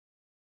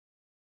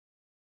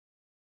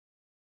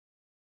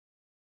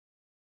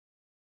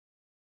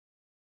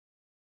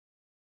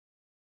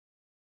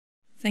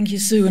Thank you,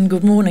 Sue, and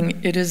good morning.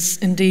 It is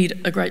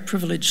indeed a great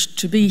privilege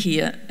to be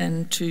here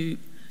and to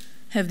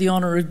have the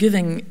honour of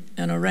giving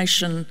an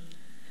oration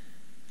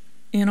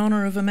in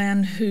honour of a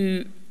man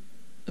who,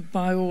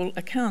 by all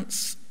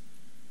accounts,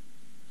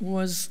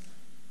 was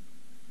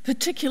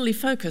particularly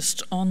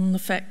focused on the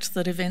fact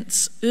that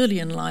events early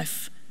in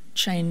life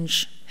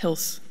change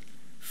health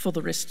for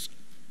the rest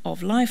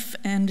of life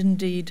and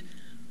indeed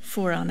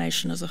for our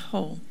nation as a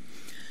whole.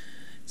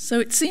 So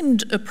it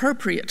seemed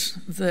appropriate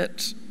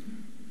that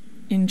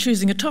in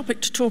choosing a topic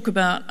to talk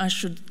about, I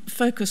should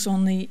focus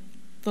on the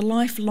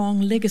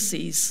lifelong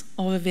legacies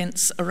of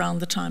events around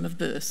the time of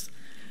birth.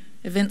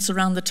 Events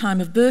around the time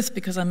of birth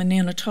because I'm a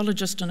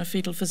neonatologist and a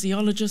fetal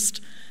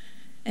physiologist,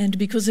 and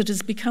because it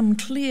has become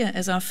clear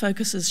as our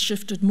focus has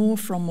shifted more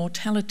from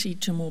mortality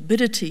to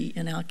morbidity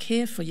in our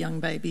care for young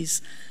babies,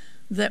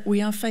 that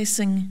we are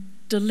facing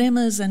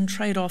dilemmas and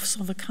trade-offs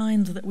of a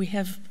kind that we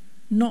have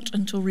not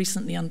until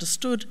recently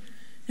understood,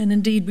 and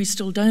indeed we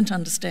still don't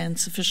understand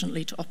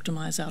sufficiently to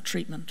optimise our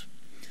treatment.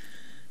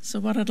 So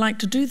what I'd like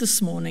to do this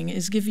morning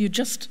is give you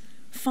just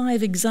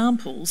 5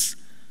 examples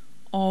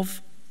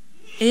of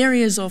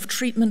areas of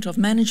treatment, of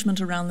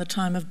management around the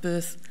time of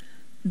birth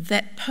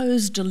that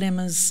pose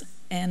dilemmas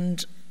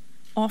and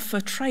offer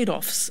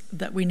trade-offs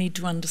that we need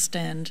to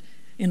understand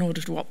in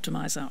order to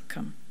optimise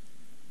outcome.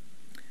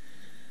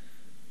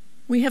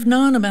 We have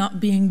known about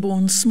being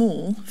born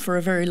small for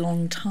a very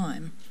long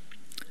time.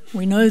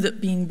 We know that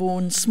being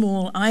born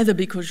small, either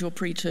because you're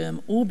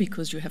preterm or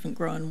because you haven't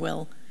grown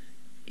well,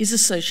 is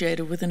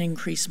associated with an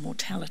increased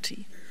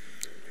mortality.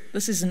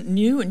 This isn't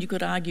new, and you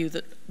could argue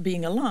that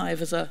being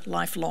alive is a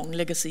lifelong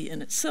legacy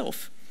in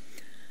itself.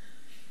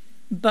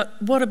 But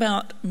what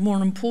about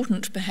more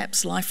important,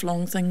 perhaps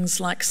lifelong things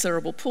like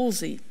cerebral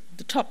palsy?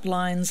 The top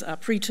lines are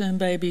preterm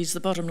babies, the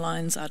bottom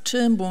lines are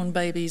term-born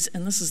babies,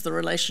 and this is the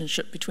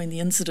relationship between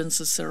the incidence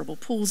of cerebral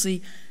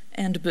palsy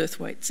and birth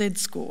weight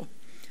Z-score.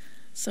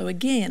 So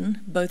again,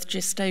 both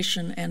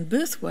gestation and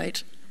birth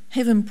weight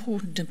have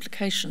important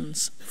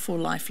implications for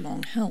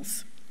lifelong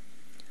health.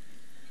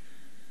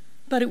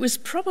 But it was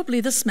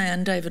probably this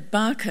man, David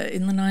Barker,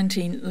 in the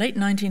late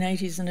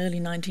 1980s and early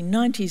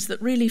 1990s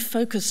that really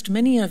focused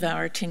many of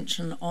our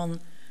attention on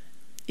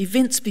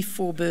events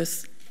before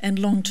birth and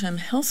long-term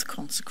health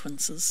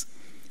consequences.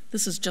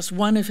 This is just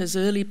one of his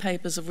early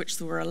papers, of which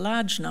there were a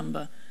large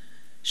number,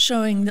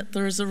 showing that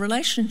there is a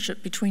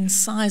relationship between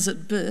size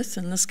at birth,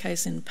 in this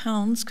case in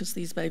pounds, because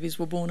these babies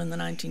were born in the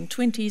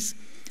 1920s,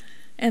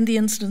 and the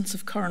incidence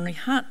of coronary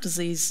heart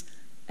disease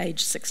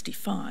age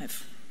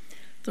 65.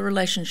 The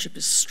relationship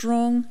is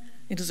strong,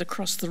 it is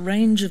across the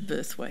range of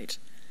birth weight.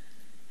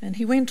 And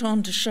he went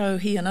on to show,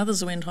 he and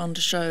others went on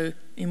to show,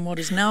 in what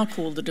is now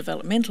called the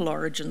developmental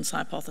origins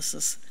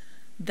hypothesis,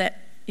 that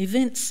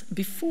events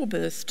before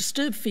birth,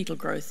 disturbed fetal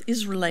growth,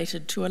 is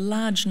related to a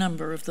large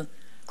number of the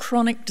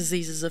chronic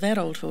diseases of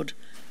adulthood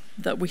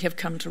that we have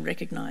come to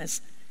recognise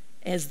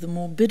as the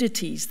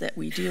morbidities that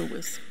we deal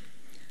with.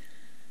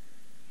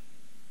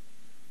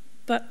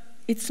 But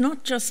it's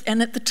not just,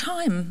 and at the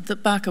time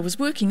that Barker was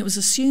working, it was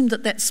assumed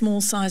that that small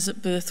size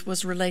at birth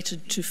was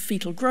related to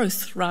fetal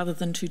growth rather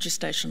than to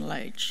gestational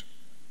age.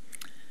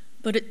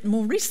 But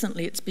more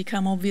recently it's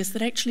become obvious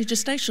that actually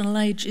gestational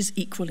age is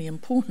equally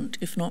important,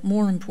 if not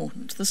more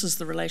important. This is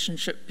the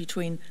relationship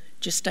between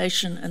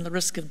gestation and the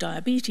risk of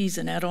diabetes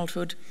in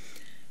adulthood,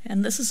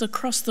 and this is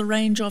across the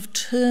range of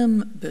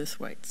term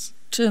birth weights,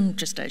 term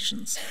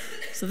gestations.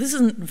 So this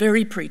isn't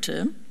very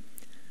preterm,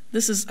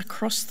 this is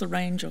across the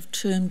range of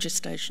term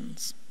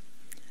gestations.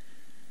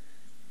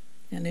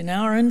 And in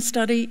our own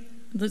study,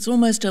 there's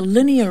almost a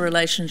linear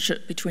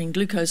relationship between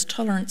glucose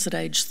tolerance at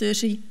age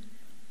 30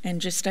 and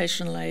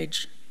gestational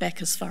age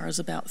back as far as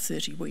about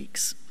 30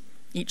 weeks.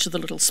 Each of the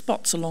little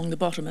spots along the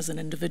bottom is an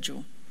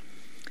individual.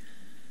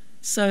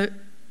 So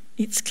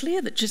it's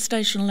clear that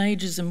gestational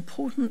age is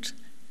important,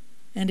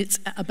 and it's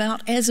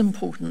about as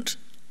important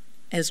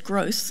as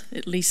growth,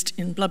 at least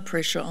in blood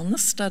pressure on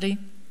this study.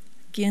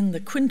 Again, the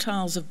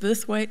quintiles of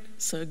birth weight,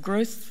 so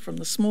growth from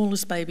the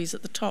smallest babies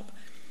at the top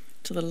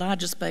to the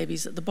largest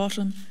babies at the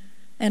bottom,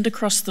 and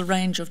across the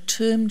range of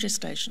term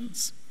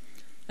gestations,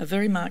 a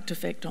very marked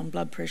effect on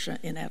blood pressure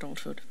in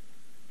adulthood.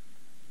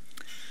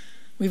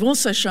 We've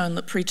also shown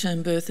that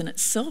preterm birth in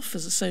itself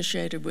is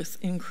associated with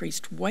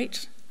increased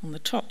weight. On the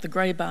top, the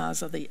grey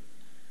bars are the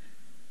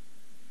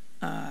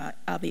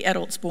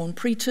adults born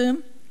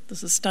preterm.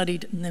 This is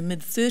studied in their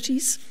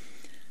mid-30s,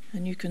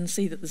 and you can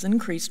see that there's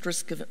increased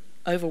risk of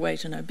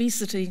overweight and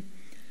obesity.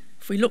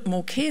 If we look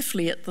more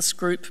carefully at this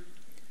group,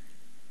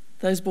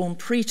 those born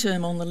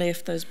preterm on the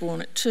left, those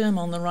born at term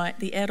on the right,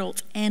 the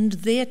adults and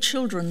their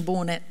children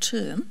born at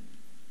term,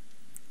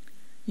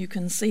 you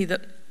can see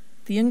that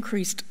the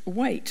increased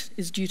weight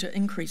is due to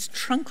increased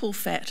truncal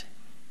fat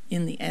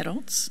in the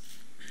adults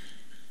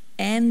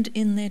and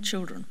in their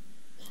children.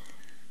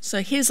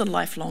 So here's a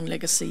lifelong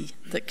legacy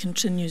that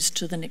continues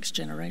to the next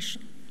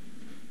generation.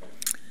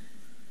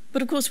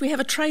 But of course we have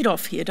a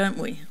trade-off here, don't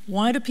we?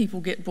 Why do people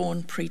get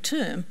born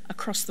preterm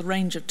across the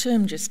range of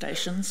term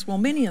gestations? Well,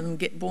 many of them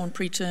get born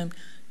preterm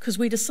because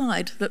we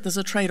decide that there's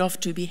a trade-off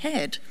to be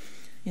had,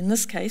 in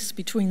this case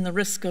between the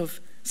risk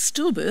of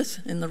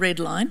stillbirth in the red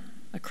line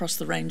across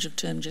the range of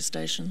term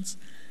gestations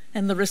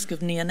and the risk of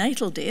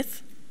neonatal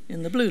death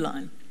in the blue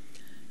line.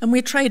 And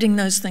we're trading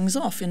those things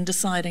off in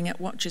deciding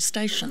at what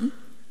gestation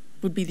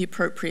would be the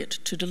appropriate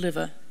to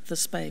deliver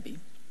this baby.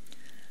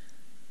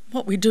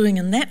 What we're doing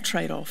in that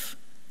trade-off,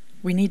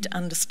 we need to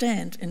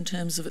understand in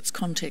terms of its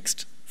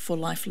context for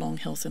lifelong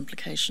health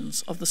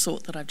implications of the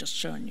sort that I've just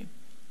shown you.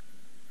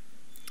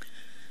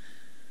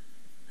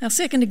 Our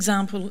second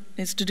example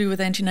is to do with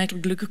antenatal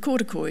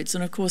glucocorticoids,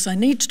 and of course I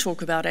need to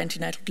talk about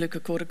antenatal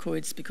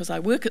glucocorticoids because I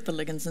work at the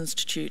Liggins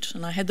Institute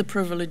and I had the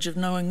privilege of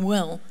knowing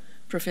well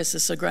Professor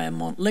Sir Graham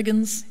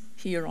Mont-Liggins,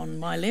 here on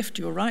my left,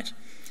 your right,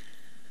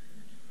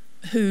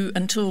 who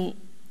until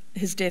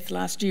his death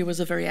last year was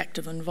very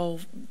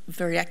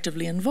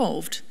actively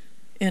involved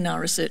in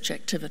our research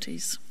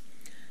activities.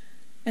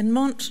 And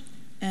Mont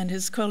and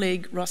his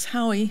colleague Ross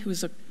Howie, who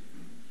was a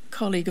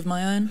colleague of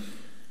my own,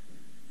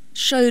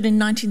 showed in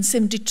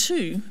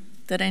 1972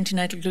 that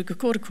antenatal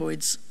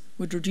glucocorticoids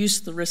would reduce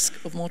the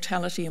risk of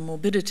mortality and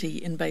morbidity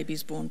in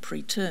babies born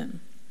preterm.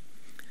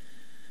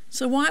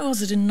 So why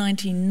was it in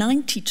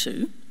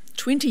 1992,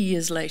 20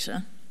 years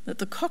later, that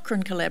the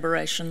Cochrane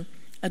collaboration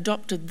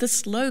adopted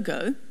this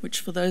logo,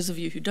 which for those of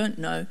you who don't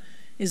know,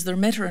 is the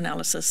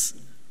meta-analysis,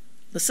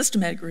 the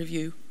systematic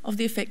review of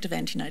the effect of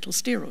antenatal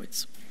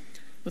steroids,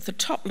 with the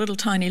top little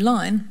tiny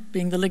line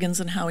being the Liggins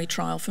and Howie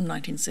trial from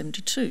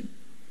 1972.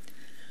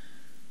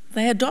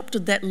 They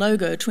adopted that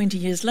logo 20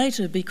 years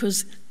later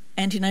because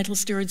antenatal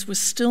steroids were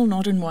still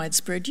not in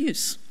widespread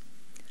use.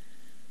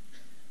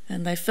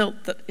 And they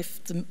felt that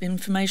if the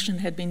information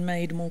had been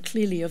made more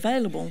clearly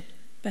available,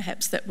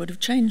 perhaps that would have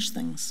changed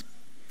things.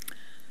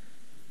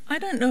 I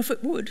don't know if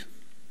it would.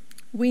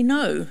 We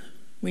knew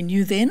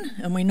then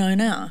and we know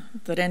now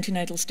that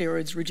antenatal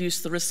steroids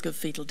reduce the risk of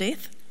fetal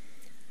death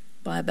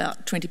by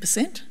about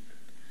 20%.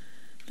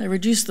 They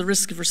reduce the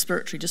risk of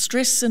respiratory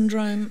distress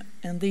syndrome,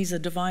 and these are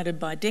divided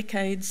by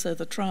decades, so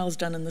the trials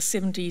done in the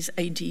 70s,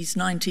 80s,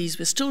 90s,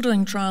 we're still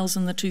doing trials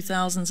in the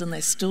 2000s and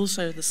they still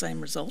show the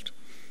same result.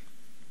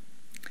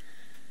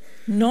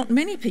 Not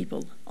many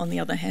people, on the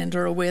other hand,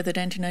 are aware that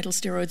antenatal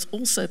steroids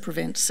also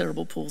prevent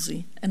cerebral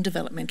palsy and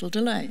developmental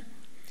delay.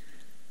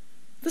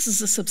 This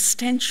is a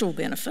substantial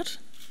benefit,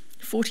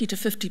 40 to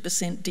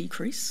 50%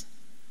 decrease.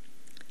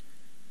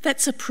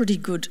 That's a pretty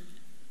good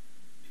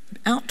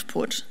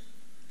output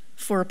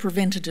for a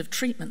preventative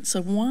treatment.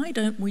 So why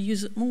don't we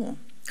use it more?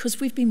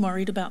 Because we've been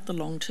worried about the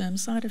long-term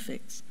side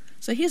effects.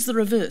 So here's the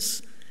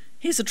reverse.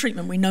 Here's a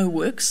treatment we know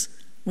works.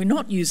 We're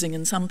not using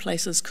in some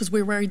places because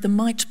we're worried there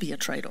might be a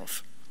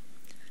trade-off.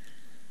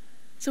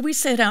 So we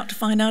set out to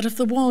find out if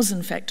there was,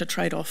 in fact, a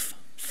trade-off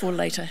for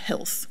later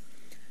health.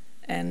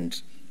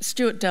 And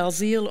Stuart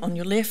Dalziel on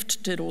your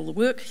left did all the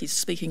work. He's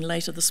speaking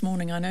later this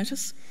morning, I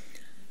notice.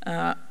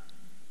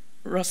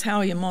 Ross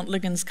Howie and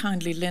Mont-Liggins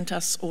kindly lent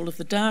us all of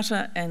the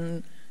data,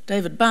 and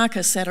David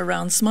Barker sat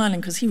around smiling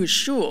because he was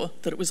sure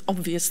that it was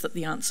obvious that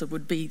the answer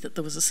would be that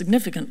there was a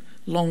significant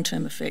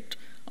long-term effect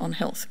on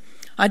health.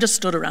 I just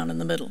stood around in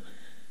the middle.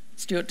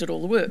 Stuart did all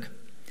the work.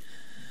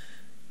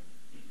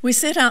 We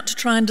set out to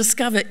try and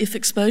discover if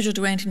exposure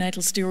to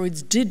antenatal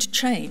steroids did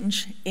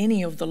change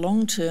any of the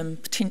long-term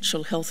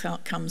potential health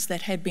outcomes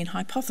that had been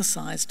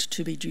hypothesized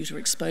to be due to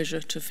exposure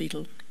to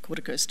fetal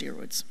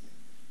corticosteroids.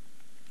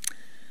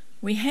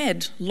 We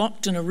had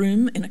locked in a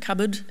room in a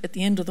cupboard at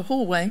the end of the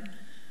hallway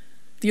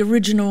the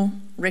original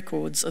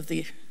records of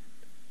the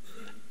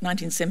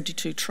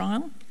 1972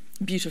 trial,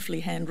 beautifully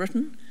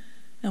handwritten,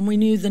 and we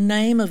knew the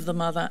name of the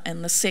mother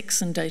and the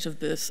sex and date of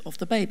birth of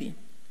the baby.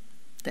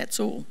 That's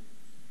all.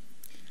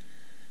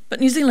 But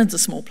New Zealand's a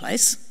small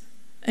place,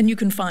 and you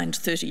can find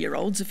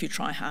 30-year-olds if you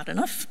try hard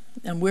enough.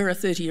 And we're a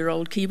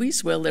 30-year-old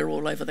Kiwis. Well, they're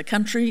all over the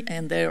country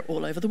and they're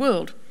all over the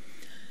world.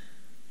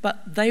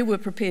 But they were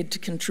prepared to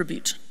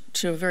contribute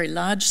to a very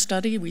large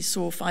study. We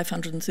saw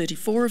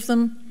 534 of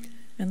them,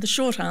 and the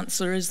short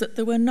answer is that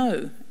there were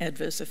no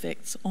adverse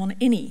effects on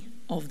any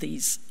of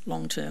these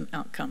long-term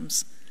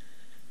outcomes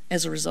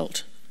as a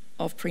result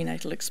of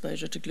prenatal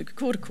exposure to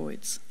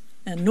glucocorticoids,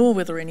 and nor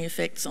were there any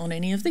effects on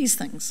any of these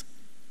things.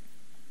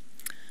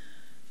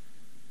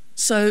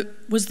 So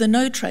was there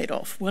no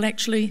trade-off? Well,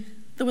 actually,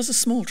 there was a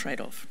small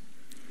trade-off.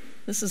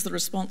 This is the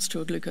response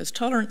to a glucose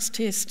tolerance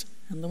test,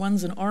 and the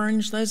ones in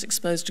orange, those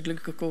exposed to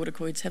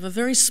glucocorticoids, have a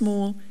very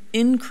small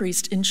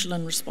increased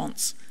insulin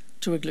response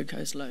to a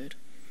glucose load.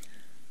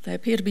 They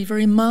appear to be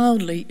very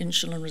mildly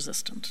insulin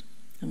resistant.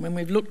 And when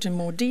we've looked in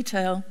more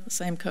detail, the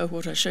same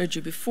cohort I showed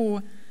you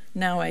before,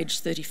 now aged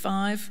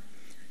 35,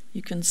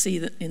 you can see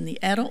that in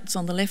the adults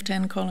on the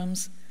left-hand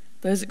columns,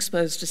 those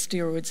exposed to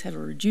steroids have a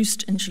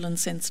reduced insulin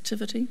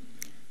sensitivity,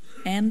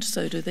 and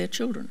so do their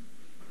children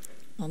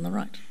on the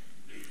right.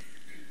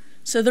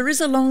 So there is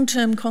a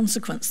long-term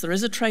consequence. There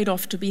is a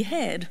trade-off to be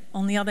had.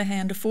 On the other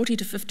hand, a 40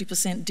 to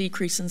 50%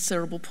 decrease in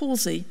cerebral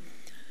palsy,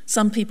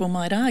 some people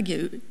might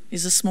argue,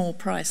 is a small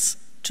price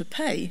to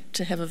pay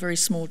to have a very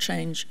small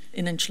change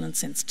in insulin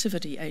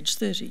sensitivity, age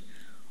 30.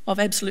 of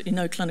absolutely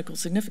no clinical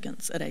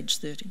significance at age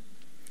 30.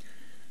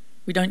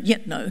 We don't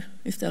yet know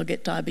if they'll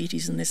get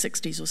diabetes in their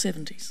 60s or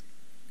 70s.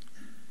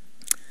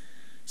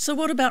 So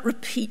what about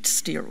repeat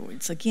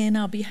steroids? Again,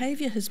 our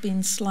behaviour has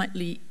been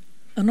slightly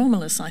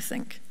anomalous, I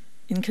think,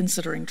 in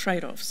considering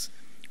trade-offs.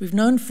 We've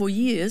known for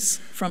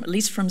years, at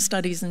least from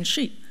studies in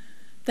sheep,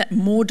 that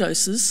more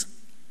doses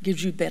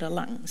gives you better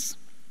lungs.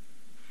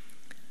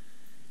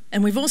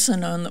 And we've also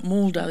known that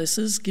more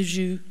doses gives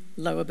you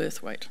lower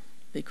birth weight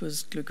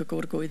because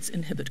glucocorticoids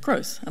inhibit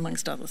growth,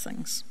 amongst other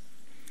things.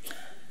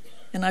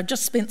 And I've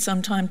just spent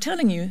some time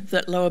telling you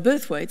that lower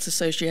birth weight's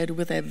associated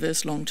with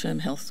adverse long-term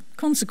health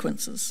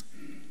consequences.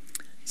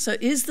 So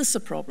is this a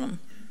problem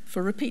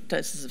for repeat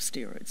doses of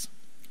steroids?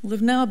 Well, there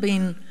have now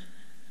been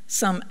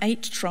some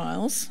 8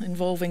 trials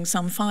involving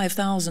some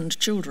 5,000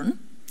 children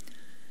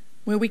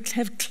where we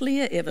have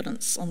clear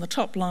evidence on the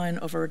top line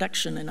of a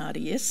reduction in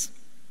RDS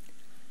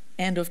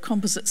and of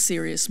composite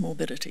serious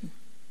morbidity.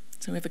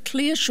 So we have a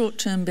clear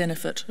short-term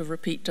benefit of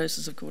repeat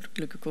doses of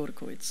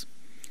glucocorticoids.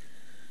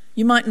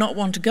 You might not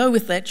want to go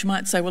with that. You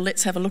might say, well,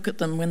 let's have a look at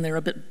them when they're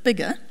a bit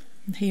bigger.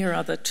 And here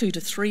are the 2 to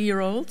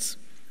 3-year-olds,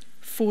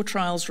 4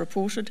 trials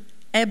reported,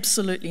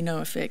 absolutely no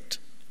effect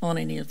on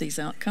any of these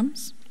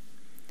outcomes.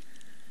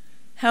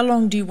 How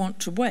long do you want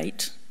to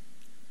wait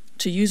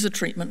to use a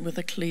treatment with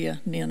a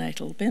clear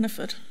neonatal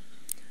benefit?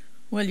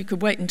 Well, you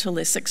could wait until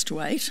they're 6 to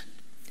 8,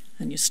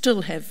 and you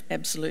still have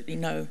absolutely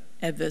no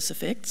adverse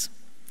effects.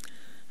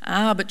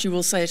 But you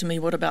will say to me,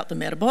 what about the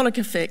metabolic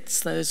effects,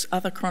 those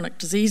other chronic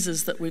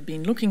diseases that we've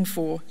been looking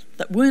for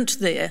that weren't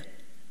there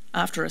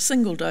after a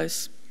single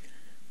dose?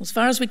 Well, as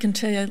far as we can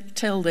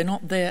tell, they're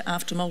not there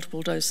after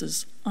multiple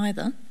doses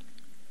either,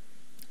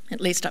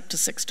 at least up to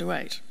 6 to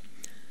 8.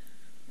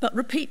 But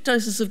repeat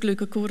doses of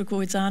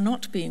glucocorticoids are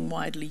not being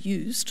widely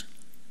used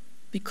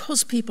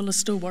because people are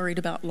still worried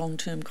about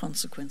long-term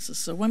consequences.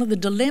 So one of the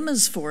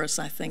dilemmas for us,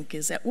 I think,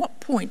 is at what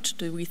point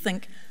do we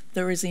think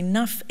there is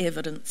enough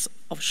evidence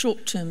of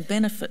short-term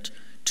benefit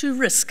to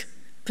risk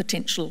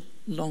potential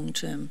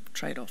long-term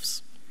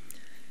trade-offs?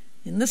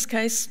 In this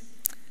case,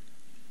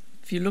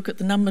 if you look at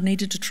the number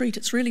needed to treat,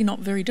 it's really not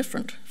very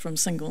different from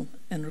single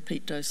and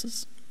repeat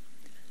doses.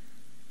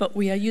 But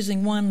we are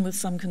using one with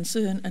some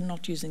concern and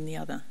not using the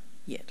other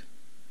yet.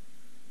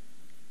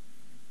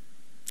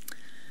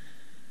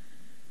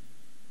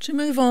 To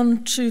move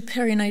on to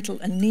perinatal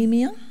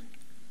anemia,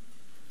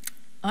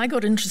 I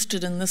got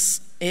interested in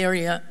this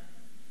area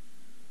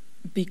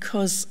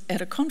because at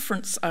a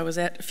conference I was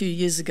at a few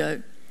years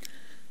ago,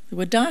 there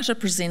were data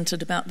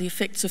presented about the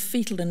effects of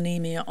fetal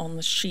anemia on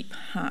the sheep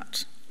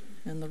heart.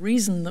 And the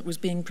reason that was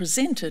being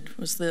presented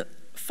was the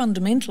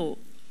fundamental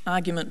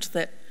argument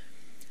that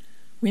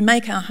we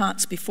make our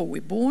hearts before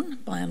we're born,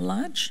 by and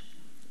large.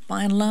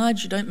 By and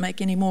large, you don't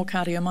make any more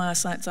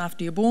cardiomyocytes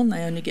after you're born,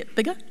 they only get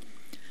bigger.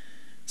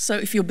 So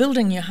if you're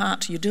building your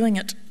heart, you're doing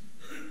it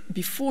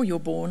before you're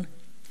born,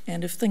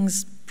 and if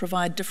things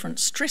provide different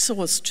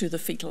stressors to the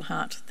fetal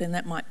heart, then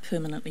that might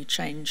permanently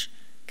change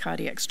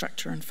cardiac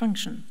structure and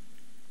function.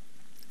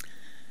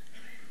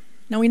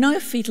 Now we know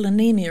fetal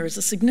anemia is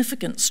a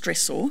significant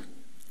stressor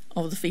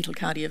of the fetal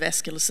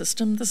cardiovascular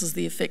system. This is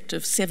the effect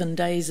of 7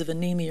 days of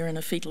anemia in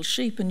a fetal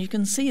sheep, and you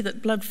can see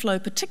that blood flow,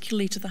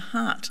 particularly to the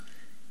heart,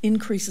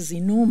 increases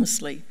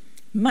enormously,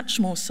 much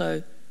more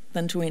so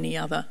than to any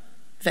other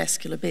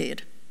vascular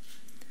bed.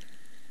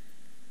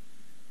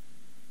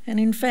 And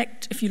in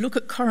fact, if you look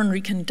at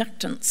coronary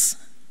conductance,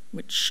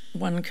 which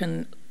one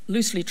can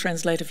loosely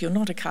translate if you're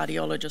not a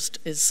cardiologist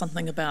as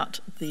something about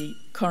the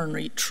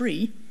coronary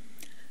tree,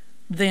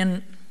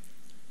 then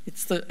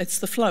it's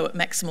the flow at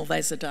maximal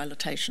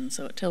vasodilatation,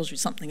 so it tells you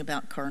something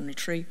about coronary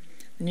tree.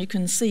 And you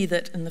can see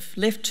that in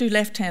the two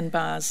left-hand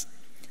bars,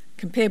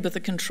 compared with the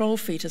control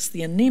fetus,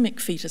 the anemic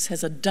fetus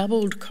has a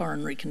doubled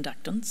coronary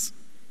conductance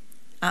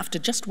after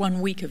just 1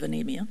 week of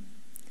anemia.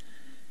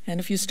 And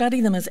if you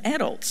study them as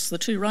adults, the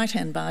 2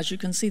 right-hand bars, you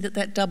can see that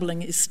that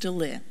doubling is still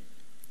there.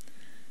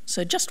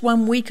 So just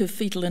 1 week of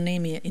fetal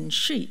anemia in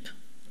sheep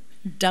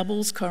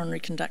doubles coronary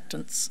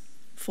conductance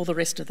for the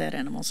rest of that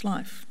animal's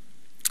life.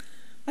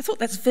 I thought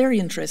that's very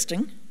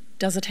interesting.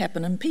 Does it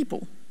happen in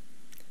people?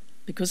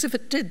 Because if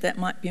it did, that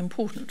might be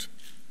important.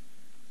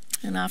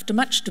 And after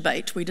much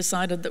debate, we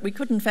decided that we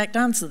could in fact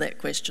answer that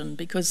question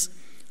because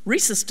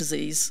rhesus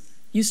disease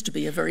used to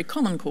be a very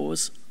common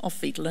cause of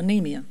fetal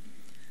anemia,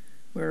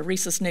 where a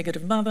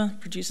rhesus-negative mother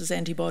produces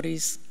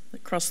antibodies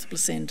that cross the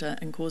placenta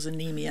and cause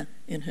anemia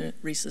in her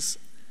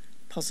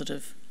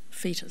rhesus-positive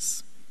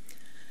fetus.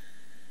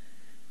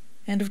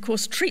 And of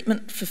course,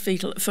 treatment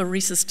for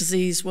rhesus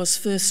disease was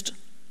first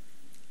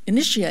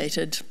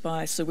initiated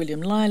by Sir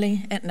William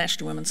Liley at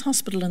National Women's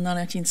Hospital in the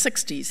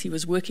 1960s. He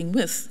was working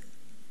with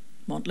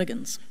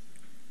Montliggins.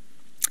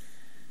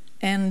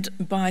 And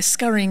by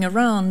scurrying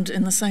around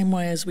in the same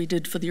way as we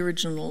did for the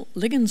original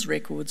Liggins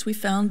records, we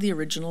found the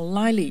original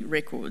Liley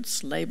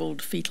records,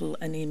 labelled Fetal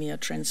Anemia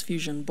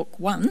Transfusion Book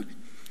 1.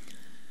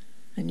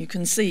 And you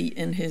can see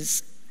in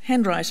his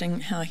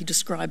handwriting how he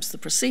describes the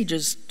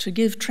procedures to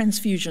give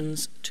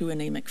transfusions to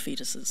anemic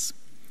fetuses.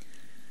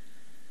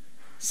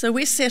 So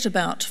we set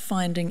about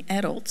finding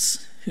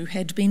adults who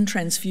had been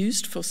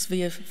transfused for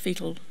severe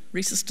fetal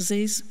rhesus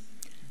disease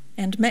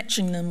and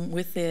matching them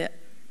with their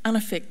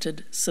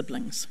unaffected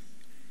siblings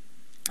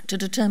to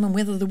determine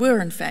whether there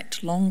were in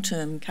fact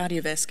long-term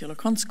cardiovascular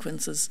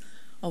consequences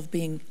of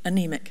being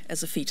anemic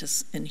as a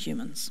fetus in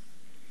humans.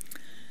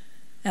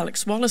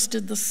 Alex Wallace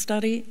did this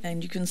study,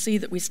 and you can see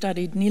that we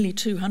studied nearly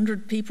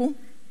 200 people,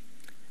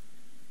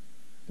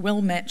 well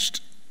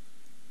matched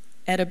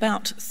at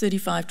about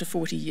 35 to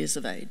 40 years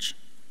of age.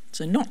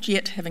 So not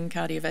yet having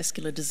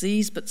cardiovascular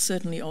disease, but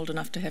certainly old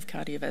enough to have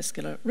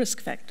cardiovascular risk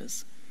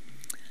factors.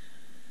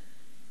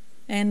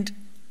 And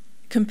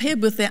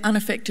compared with their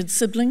unaffected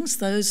siblings,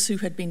 those who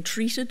had been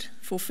treated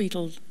for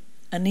fetal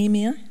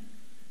anemia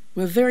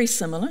were very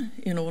similar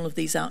in all of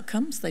these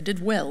outcomes. They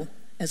did well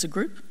as a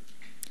group,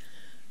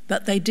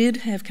 but they did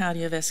have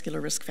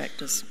cardiovascular risk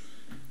factors.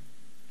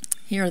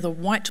 Here are the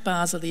white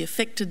bars of the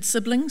affected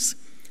siblings,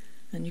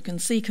 and you can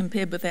see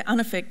compared with their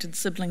unaffected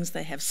siblings,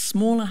 they have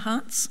smaller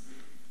hearts.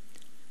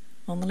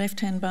 On the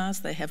left-hand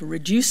bars, they have a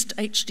reduced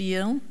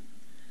HDL,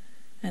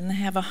 and they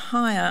have a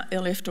higher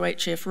LF to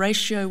HF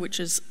ratio, which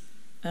is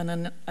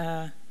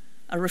a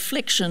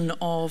reflection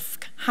of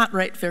heart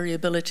rate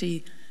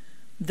variability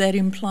that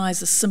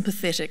implies a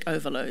sympathetic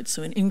overload,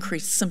 so an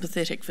increased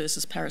sympathetic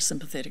versus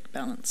parasympathetic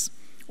balance.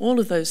 All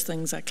of those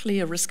things are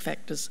clear risk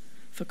factors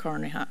for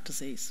coronary heart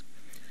disease,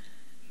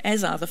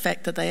 as are the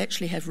fact that they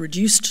actually have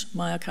reduced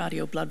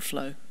myocardial blood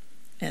flow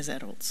as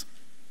adults.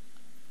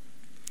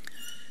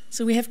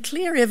 So we have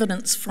clear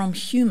evidence from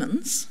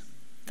humans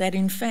that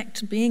in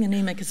fact being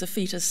anemic as a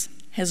fetus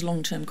has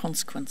long-term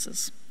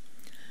consequences.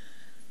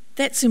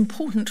 That's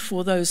important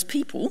for those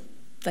people.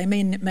 They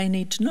may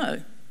need to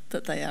know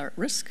that they are at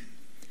risk.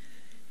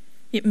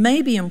 It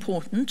may be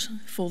important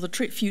for the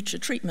future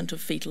treatment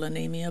of fetal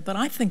anemia, but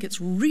I think it's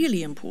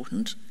really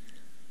important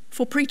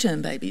for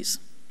preterm babies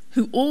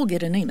who all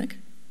get anemic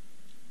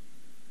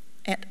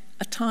at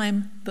a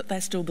time that they're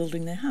still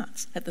building their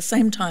hearts, at the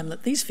same time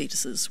that these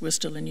fetuses were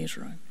still in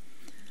utero.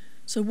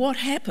 So what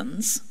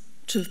happens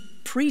to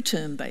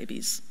preterm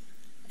babies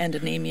and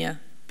anemia?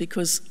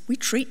 Because we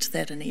treat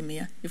that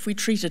anemia. If we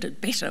treated it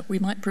better, we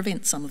might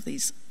prevent some of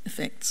these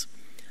effects.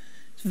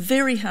 It's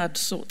very hard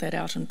to sort that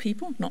out in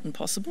people, not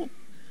impossible,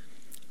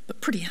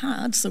 but pretty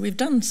hard. So we've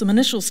done some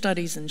initial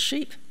studies in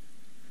sheep.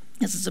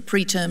 This is a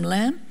preterm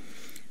lamb.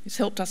 It's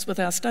helped us with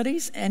our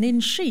studies. And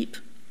in sheep,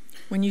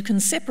 when you can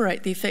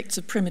separate the effects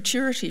of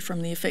prematurity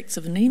from the effects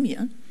of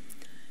anemia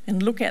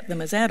and look at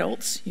them as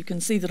adults, you can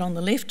see that on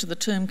the left are the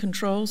term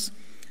controls.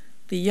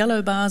 The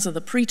yellow bars are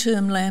the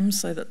preterm lambs,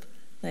 so that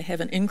they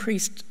have an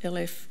increased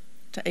LF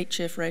to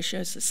HF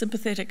ratio, so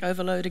sympathetic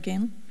overload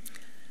again.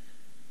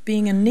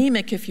 Being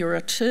anemic, if you're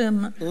a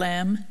term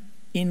lamb,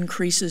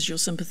 increases your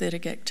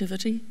sympathetic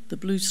activity, the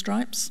blue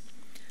stripes.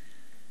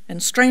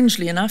 And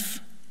strangely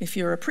enough, if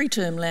you're a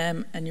preterm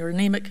lamb and you're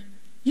anemic,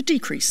 you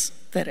decrease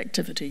that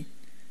activity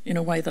in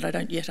a way that I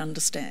don't yet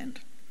understand.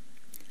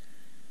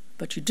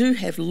 But you do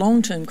have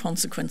long-term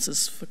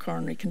consequences for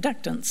coronary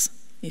conductance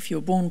if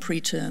you're born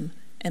preterm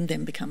and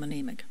then become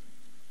anemic.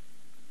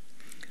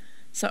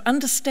 So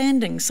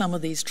understanding some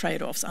of these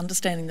trade-offs,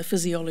 understanding the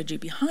physiology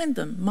behind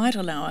them, might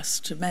allow us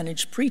to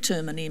manage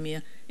preterm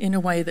anemia in a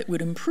way that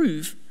would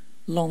improve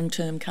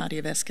long-term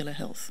cardiovascular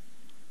health.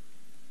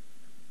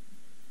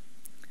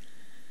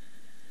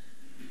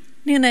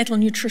 Neonatal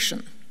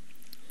nutrition.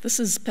 This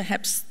is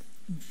perhaps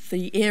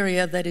the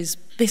area that is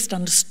best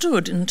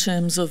understood in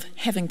terms of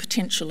having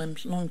potential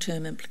and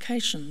long-term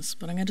implications,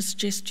 but I'm going to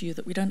suggest to you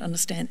that we don't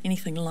understand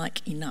anything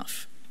like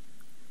enough.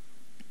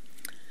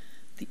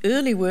 The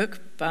early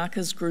work,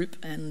 Barker's group,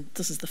 and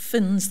this is the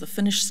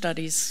Finnish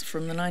studies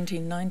from the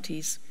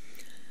 1990s,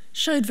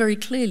 showed very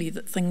clearly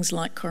that things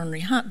like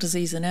coronary heart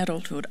disease in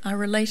adulthood are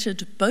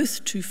related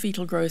both to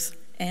fetal growth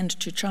and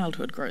to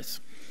childhood growth.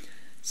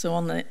 So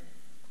on the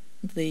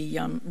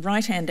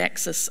right-hand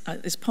axis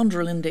is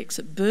ponderal index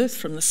at birth,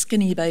 from the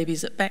skinny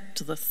babies at back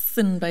to the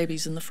thin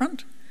babies in the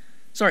front.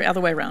 Sorry,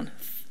 other way around.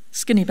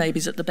 Skinny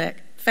babies at the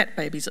back, fat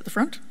babies at the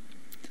front.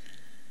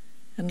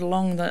 And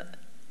along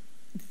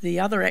the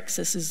other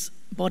axis is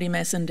body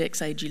mass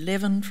index age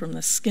 11, from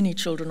the skinny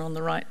children on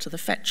the right to the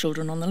fat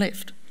children on the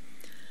left.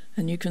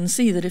 And you can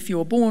see that if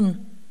you're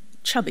born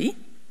chubby,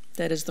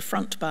 that is the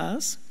front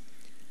bars,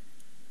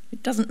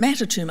 it doesn't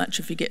matter too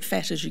much if you get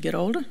fat as you get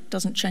older. It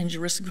doesn't change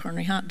your risk of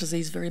coronary heart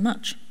disease very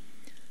much.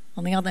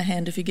 On the other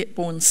hand, if you get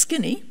born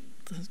skinny,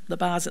 the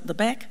bars at the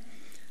back,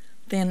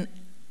 then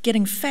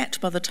getting fat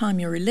by the time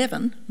you're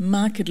 11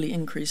 markedly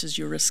increases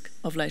your risk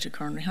of later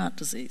coronary heart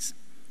disease.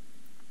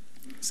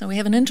 So we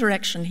have an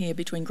interaction here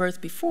between growth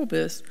before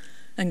birth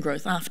and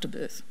growth after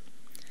birth.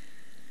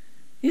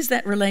 Is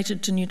that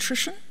related to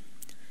nutrition?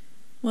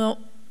 Well,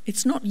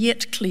 it's not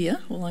yet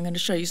clear, well, I'm going to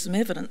show you some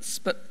evidence,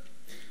 but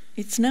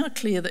it's now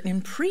clear that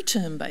in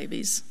preterm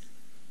babies,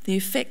 the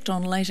effect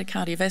on later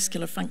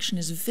cardiovascular function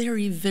is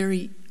very,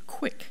 very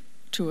quick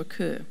to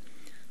occur.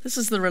 This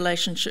is the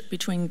relationship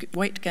between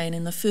weight gain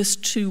in the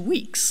first 2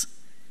 weeks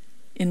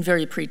in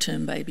very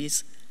preterm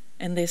babies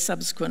and their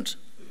subsequent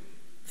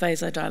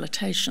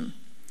vasodilatation,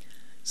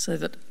 so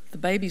that the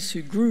babies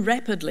who grew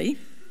rapidly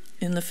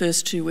in the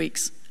first 2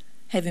 weeks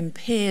have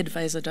impaired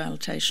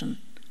vasodilatation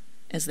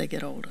as they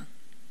get older.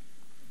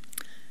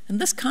 And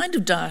this kind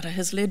of data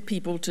has led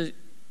people to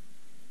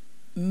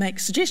make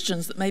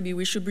suggestions that maybe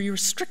we should be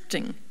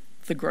restricting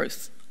the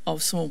growth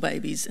of small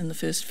babies in the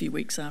first few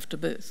weeks after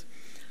birth.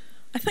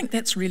 I think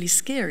that's really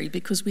scary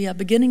because we are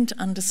beginning to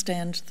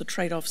understand the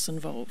trade-offs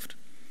involved.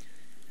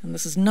 And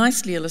this is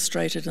nicely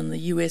illustrated in the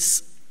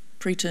US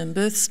preterm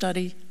birth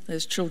study.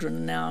 Those children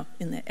are now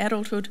in their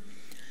adulthood.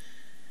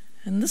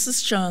 And this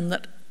has shown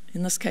that,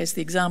 in this case,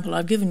 the example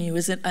I've given you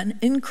is an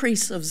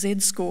increase of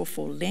Z-score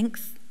for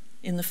length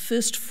in the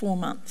first 4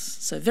 months.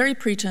 So very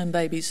preterm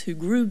babies who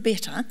grew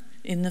better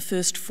in the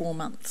first 4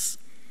 months.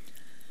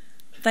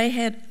 They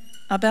had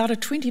about a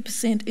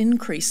 20%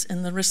 increase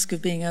in the risk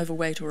of being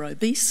overweight or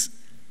obese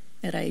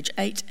at age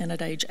 8 and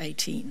at age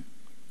 18.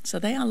 So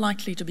they are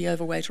likely to be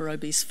overweight or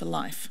obese for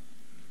life.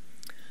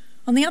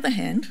 On the other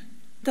hand,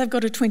 they've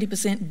got a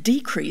 20%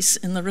 decrease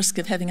in the risk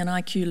of having an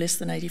IQ less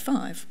than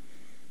 85.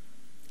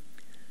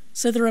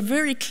 So there are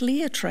very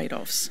clear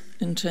trade-offs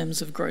in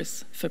terms of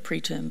growth for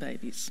preterm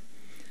babies.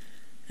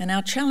 And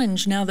our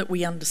challenge, now that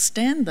we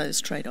understand those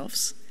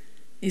trade-offs,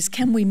 is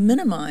can we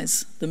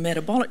minimise the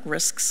metabolic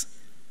risks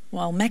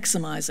while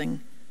maximising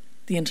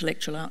the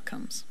intellectual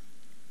outcomes?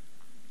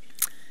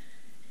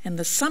 And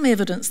there's some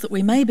evidence that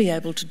we may be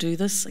able to do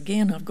this.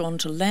 Again, I've gone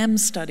to lamb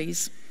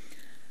studies.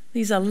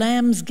 These are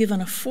lambs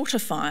given a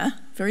fortifier,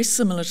 very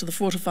similar to the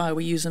fortifier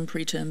we use in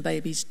preterm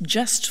babies,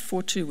 just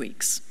for 2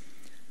 weeks.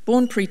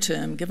 Born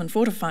preterm, given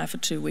fortifier for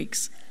 2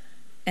 weeks,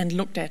 and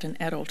looked at in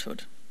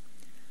adulthood.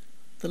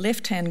 The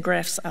left-hand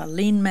graphs are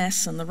lean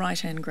mass and the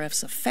right-hand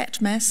graphs are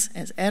fat mass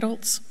as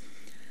adults.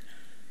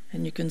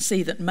 And you can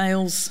see that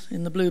males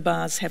in the blue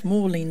bars have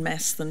more lean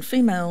mass than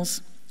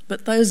females,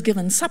 but those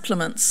given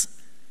supplements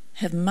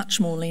have much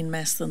more lean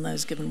mass than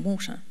those given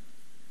water.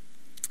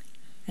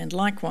 And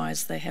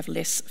likewise, they have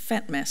less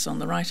fat mass on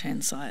the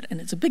right-hand side.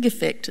 And it's a big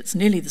effect. It's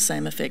nearly the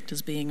same effect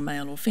as being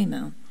male or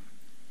female.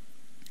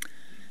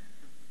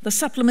 The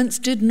supplements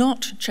did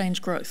not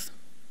change growth.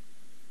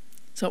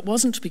 So it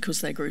wasn't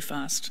because they grew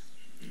fast,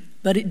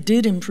 but it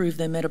did improve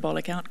their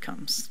metabolic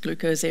outcomes.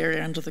 Glucose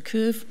area under the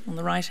curve on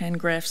the right-hand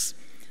graphs.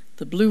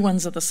 The blue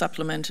ones are the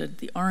supplemented,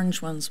 the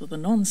orange ones were the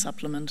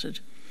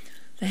non-supplemented.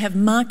 They have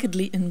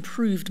markedly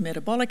improved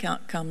metabolic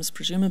outcomes,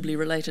 presumably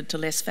related to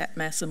less fat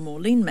mass and more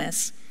lean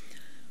mass,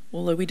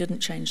 although we didn't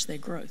change their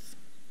growth,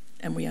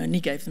 and we only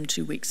gave them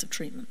 2 weeks of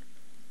treatment.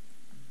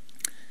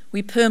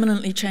 We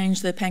permanently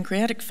changed their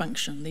pancreatic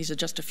function. These are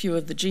just a few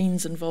of the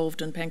genes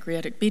involved in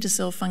pancreatic beta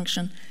cell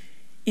function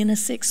in a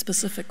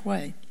sex-specific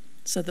way,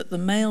 so that the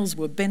males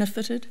were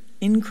benefited,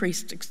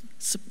 increased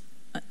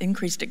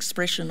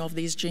expression of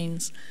these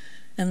genes,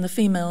 and the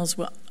females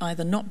were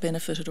either not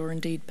benefited or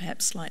indeed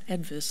perhaps slight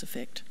adverse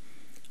effect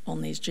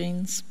on these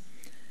genes.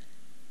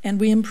 And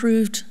we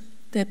improved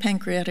their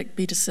pancreatic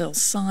beta cell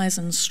size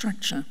and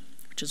structure,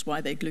 which is why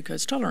their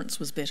glucose tolerance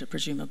was better,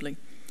 presumably.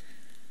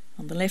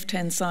 On the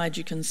left-hand side,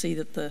 you can see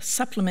that the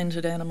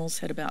supplemented animals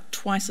had about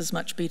twice as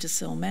much beta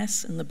cell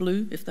mass in the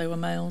blue if they were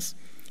males,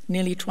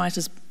 nearly twice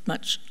as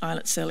much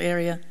islet cell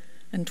area,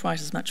 and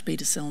twice as much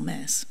beta cell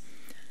mass.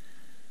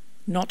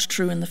 Not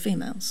true in the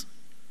females.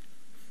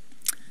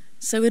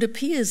 So it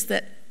appears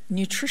that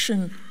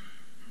nutrition,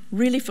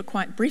 really for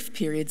quite brief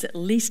periods, at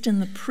least in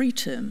the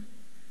preterm,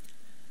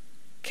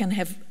 can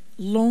have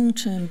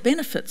long-term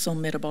benefits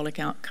on metabolic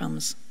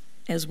outcomes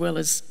as well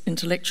as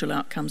intellectual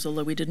outcomes,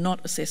 although we did not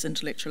assess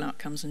intellectual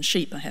outcomes in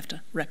sheep, I have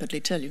to rapidly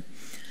tell you.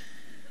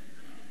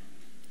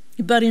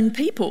 But in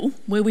people,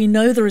 where we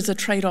know there is a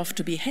trade-off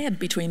to be had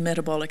between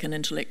metabolic and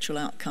intellectual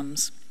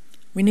outcomes,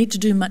 we need to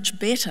do much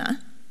better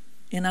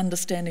in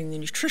understanding the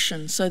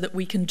nutrition so that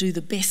we can do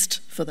the best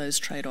for those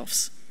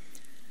trade-offs.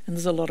 And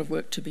there's a lot of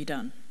work to be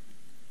done.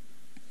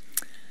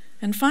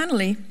 And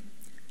finally,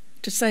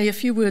 to say a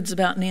few words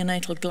about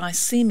neonatal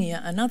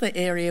glycemia, another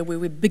area where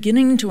we're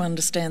beginning to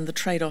understand the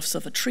trade-offs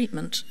of a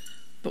treatment,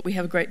 but we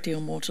have a great deal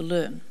more to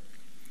learn.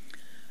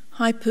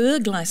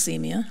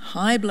 Hyperglycemia,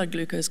 high blood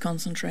glucose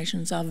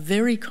concentrations, are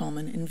very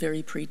common in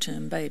very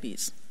preterm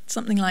babies.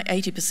 Something like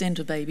 80%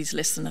 of babies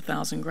less than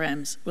 1,000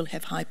 grams will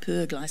have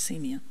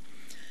hyperglycemia.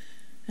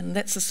 And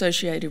that's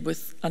associated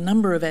with a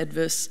number of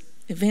adverse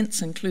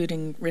events,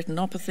 including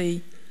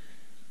retinopathy,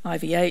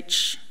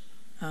 IVH,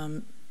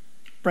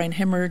 brain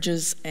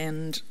hemorrhages,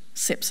 and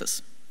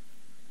sepsis.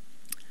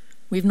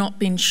 We've not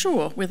been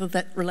sure whether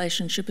that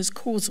relationship is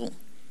causal.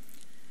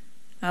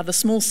 Are the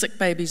small sick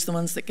babies the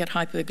ones that get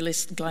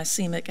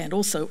hyperglycemic and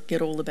also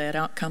get all the bad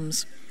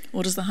outcomes,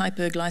 or does the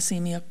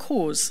hyperglycemia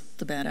cause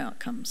the bad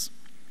outcomes?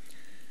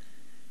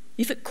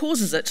 If it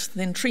causes it,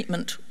 then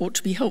treatment ought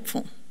to be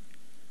helpful.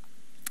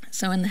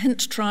 So in the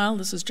HINT trial,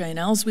 this is Jane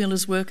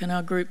Alsweiler's work in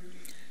our group,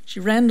 she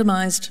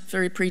randomised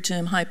very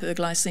preterm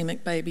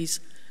hyperglycemic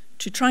babies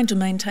to trying to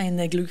maintain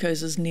their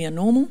glucoses near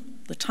normal,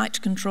 the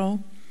tight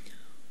control,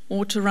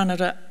 or to run at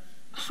a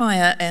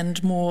higher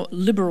and more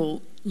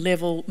liberal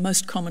level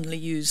most commonly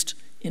used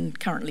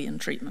currently in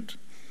treatment.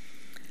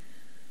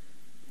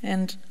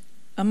 And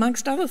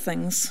amongst other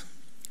things,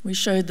 we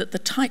showed that the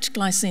tight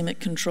glycemic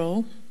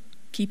control,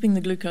 keeping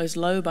the glucose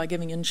low by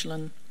giving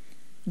insulin,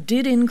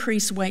 did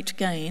increase weight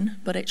gain,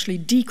 but actually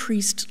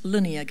decreased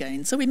linear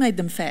gain. So we made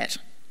them fat.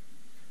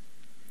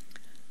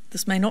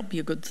 This may not be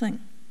a good thing.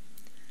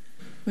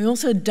 We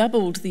also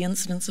doubled the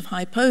incidence of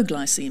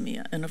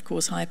hypoglycemia, and of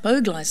course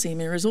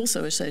hypoglycemia is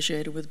also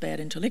associated with bad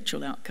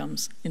intellectual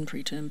outcomes in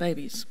preterm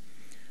babies.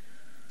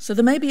 So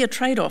there may be a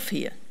trade-off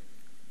here.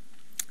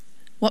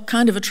 What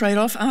kind of a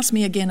trade-off? Ask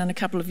me again in a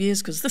couple of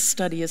years, because this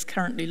study is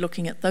currently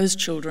looking at those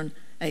children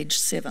aged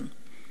 7,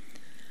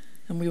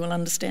 and we will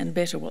understand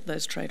better what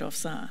those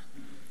trade-offs are.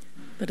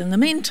 But in the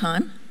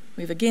meantime,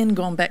 we've again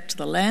gone back to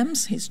the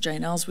lambs. Here's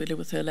Jane Elswiller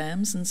with her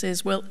lambs and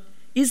says, well,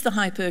 is the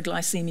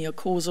hyperglycemia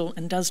causal,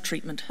 and does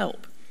treatment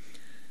help?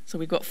 So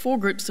we've got 4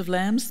 groups of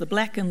lambs. The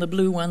black and the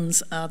blue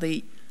ones are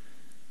the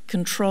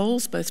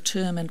controls, both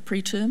term and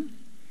preterm.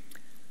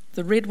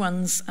 The red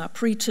ones are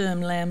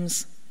preterm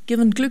lambs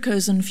given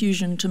glucose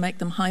infusion to make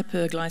them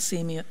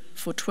hyperglycemia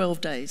for 12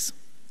 days,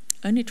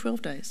 only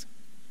 12 days.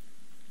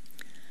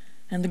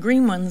 And the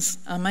green ones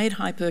are made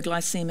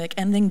hyperglycemic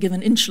and then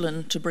given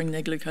insulin to bring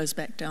their glucose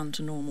back down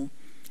to normal,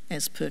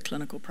 as per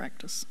clinical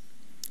practice.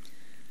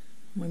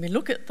 When we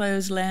look at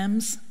those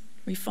lambs,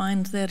 we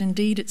find that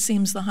indeed it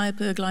seems the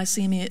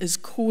hyperglycemia is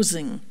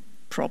causing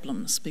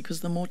problems,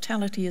 because the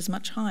mortality is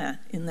much higher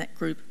in that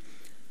group,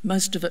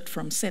 most of it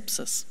from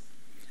sepsis.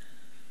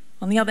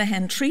 On the other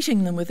hand,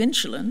 treating them with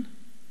insulin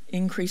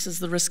increases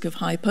the risk of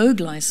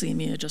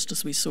hypoglycemia, just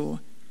as we saw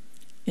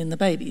in the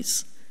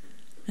babies,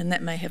 and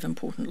that may have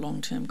important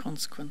long-term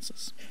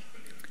consequences.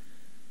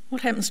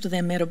 What happens to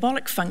their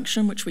metabolic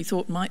function, which we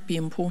thought might be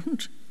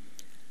important?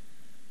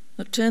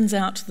 It turns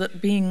out that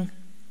being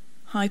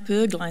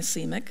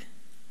hyperglycemic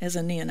as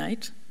a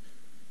neonate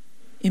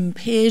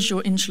impairs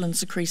your insulin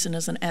secretion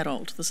as an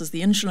adult. This is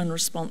the insulin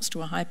response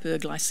to a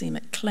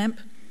hyperglycemic clamp.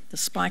 The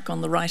spike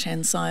on the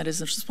right-hand side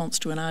is a response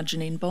to an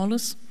arginine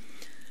bolus.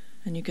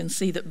 And you can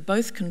see that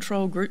both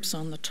control groups are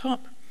on the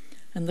top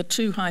and the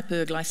 2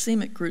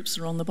 hyperglycemic groups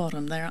are on the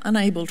bottom. They are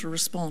unable to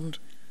respond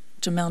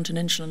to mount an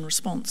insulin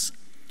response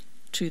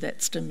to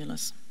that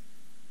stimulus.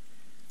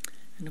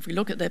 And if we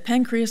look at their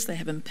pancreas, they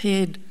have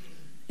impaired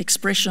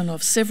expression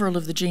of several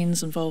of the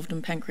genes involved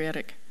in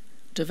pancreatic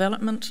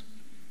development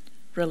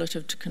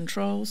relative to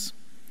controls.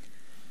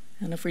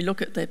 And if we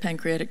look at their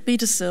pancreatic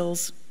beta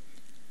cells,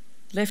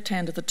 left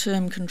hand of the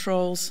term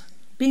controls,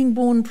 being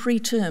born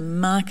preterm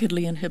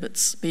markedly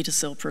inhibits beta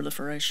cell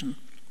proliferation,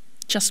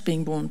 just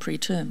being born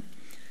preterm.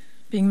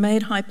 Being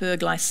made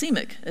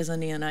hyperglycemic as a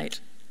neonate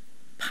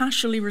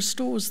partially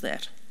restores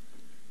that,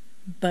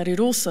 but it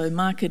also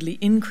markedly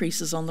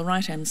increases on the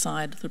right-hand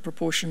side the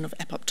proportion of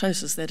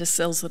apoptosis, that is,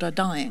 cells that are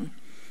dying.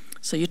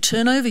 So you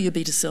turn over your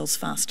beta cells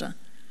faster,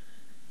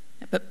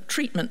 but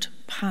treatment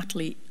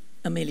partly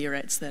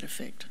ameliorates that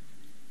effect.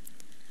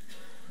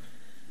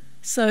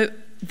 So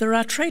there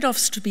are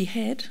trade-offs to be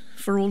had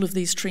for all of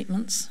these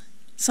treatments.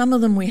 Some of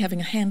them we're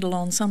having a handle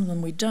on, some of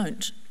them we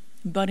don't.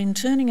 But in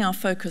turning our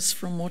focus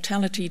from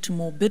mortality to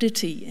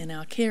morbidity in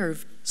our care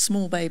of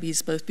small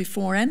babies, both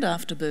before and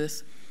after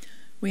birth,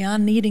 we are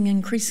needing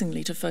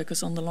increasingly to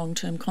focus on the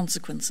long-term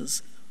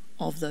consequences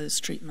of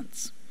those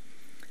treatments.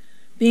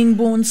 Being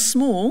born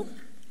small,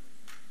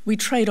 we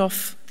trade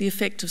off the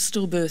effect of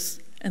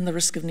stillbirth and the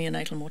risk of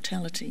neonatal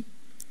mortality.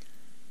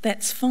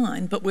 That's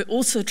fine, but we're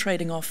also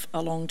trading off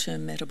a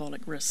long-term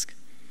metabolic risk.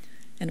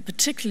 And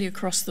particularly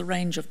across the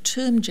range of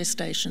term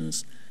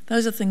gestations,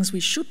 those are things we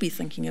should be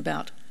thinking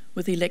about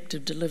with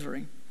elective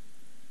delivery.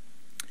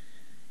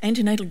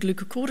 Antenatal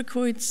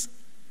glucocorticoids,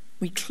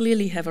 we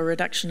clearly have a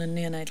reduction in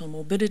neonatal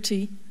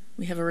morbidity,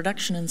 we have a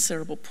reduction in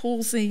cerebral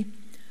palsy,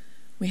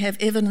 we have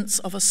evidence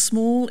of a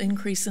small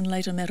increase in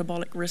later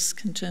metabolic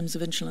risk in terms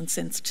of insulin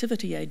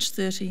sensitivity age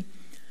 30,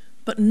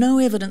 but no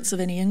evidence of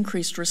any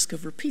increased risk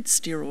of repeat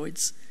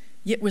steroids,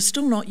 yet we're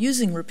still not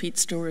using repeat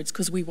steroids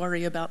because we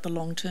worry about the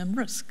long-term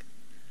risk.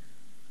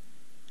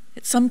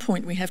 At some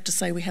point we have to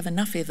say we have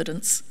enough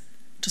evidence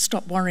to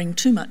stop worrying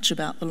too much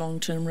about the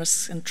long-term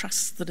risks and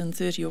trust that in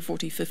 30 or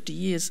 40, 50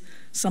 years,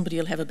 somebody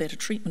will have a better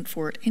treatment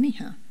for it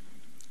anyhow.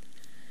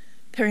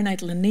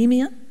 Perinatal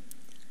anemia.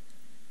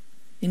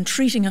 In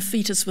treating a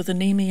fetus with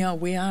anemia,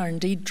 we are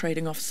indeed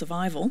trading off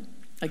survival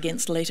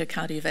against later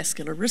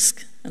cardiovascular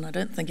risk, and I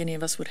don't think any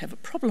of us would have a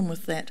problem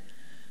with that.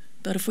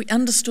 But if we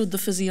understood the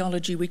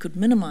physiology, we could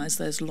minimize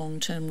those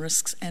long-term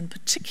risks, and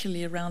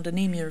particularly around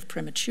anemia of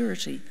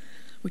prematurity,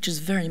 which is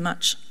very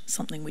much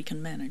something we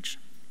can manage.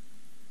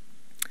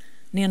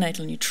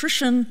 Neonatal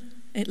nutrition,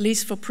 at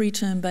least for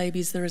preterm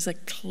babies, there is a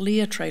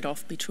clear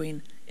trade-off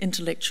between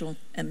intellectual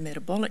and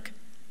metabolic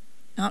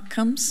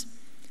outcomes.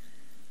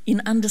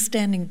 In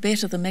understanding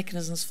better the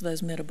mechanisms for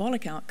those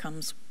metabolic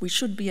outcomes, we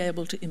should be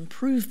able to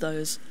improve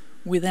those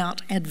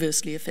without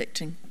adversely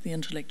affecting the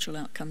intellectual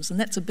outcomes, and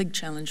that's a big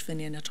challenge for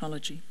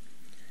neonatology.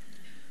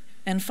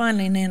 And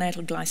finally,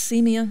 neonatal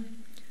glycemia.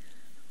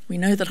 We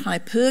know that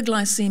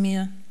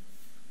hyperglycemia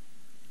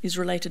is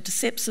related to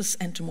sepsis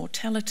and to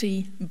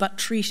mortality, but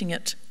treating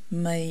it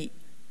may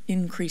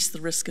increase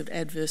the risk of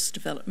adverse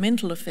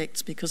developmental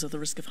effects because of the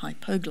risk of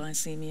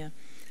hypoglycemia.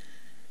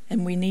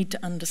 And we need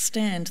to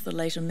understand the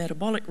later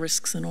metabolic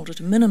risks in order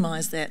to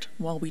minimise that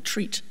while we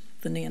treat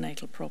the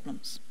neonatal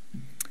problems.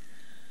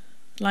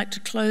 I'd like to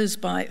close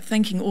by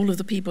thanking all of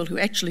the people who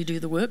actually do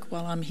the work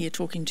while I'm here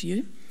talking to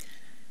you,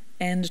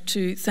 and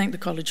to thank the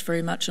college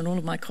very much and all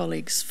of my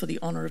colleagues for the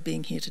honour of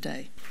being here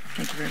today.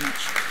 Thank you very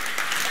much.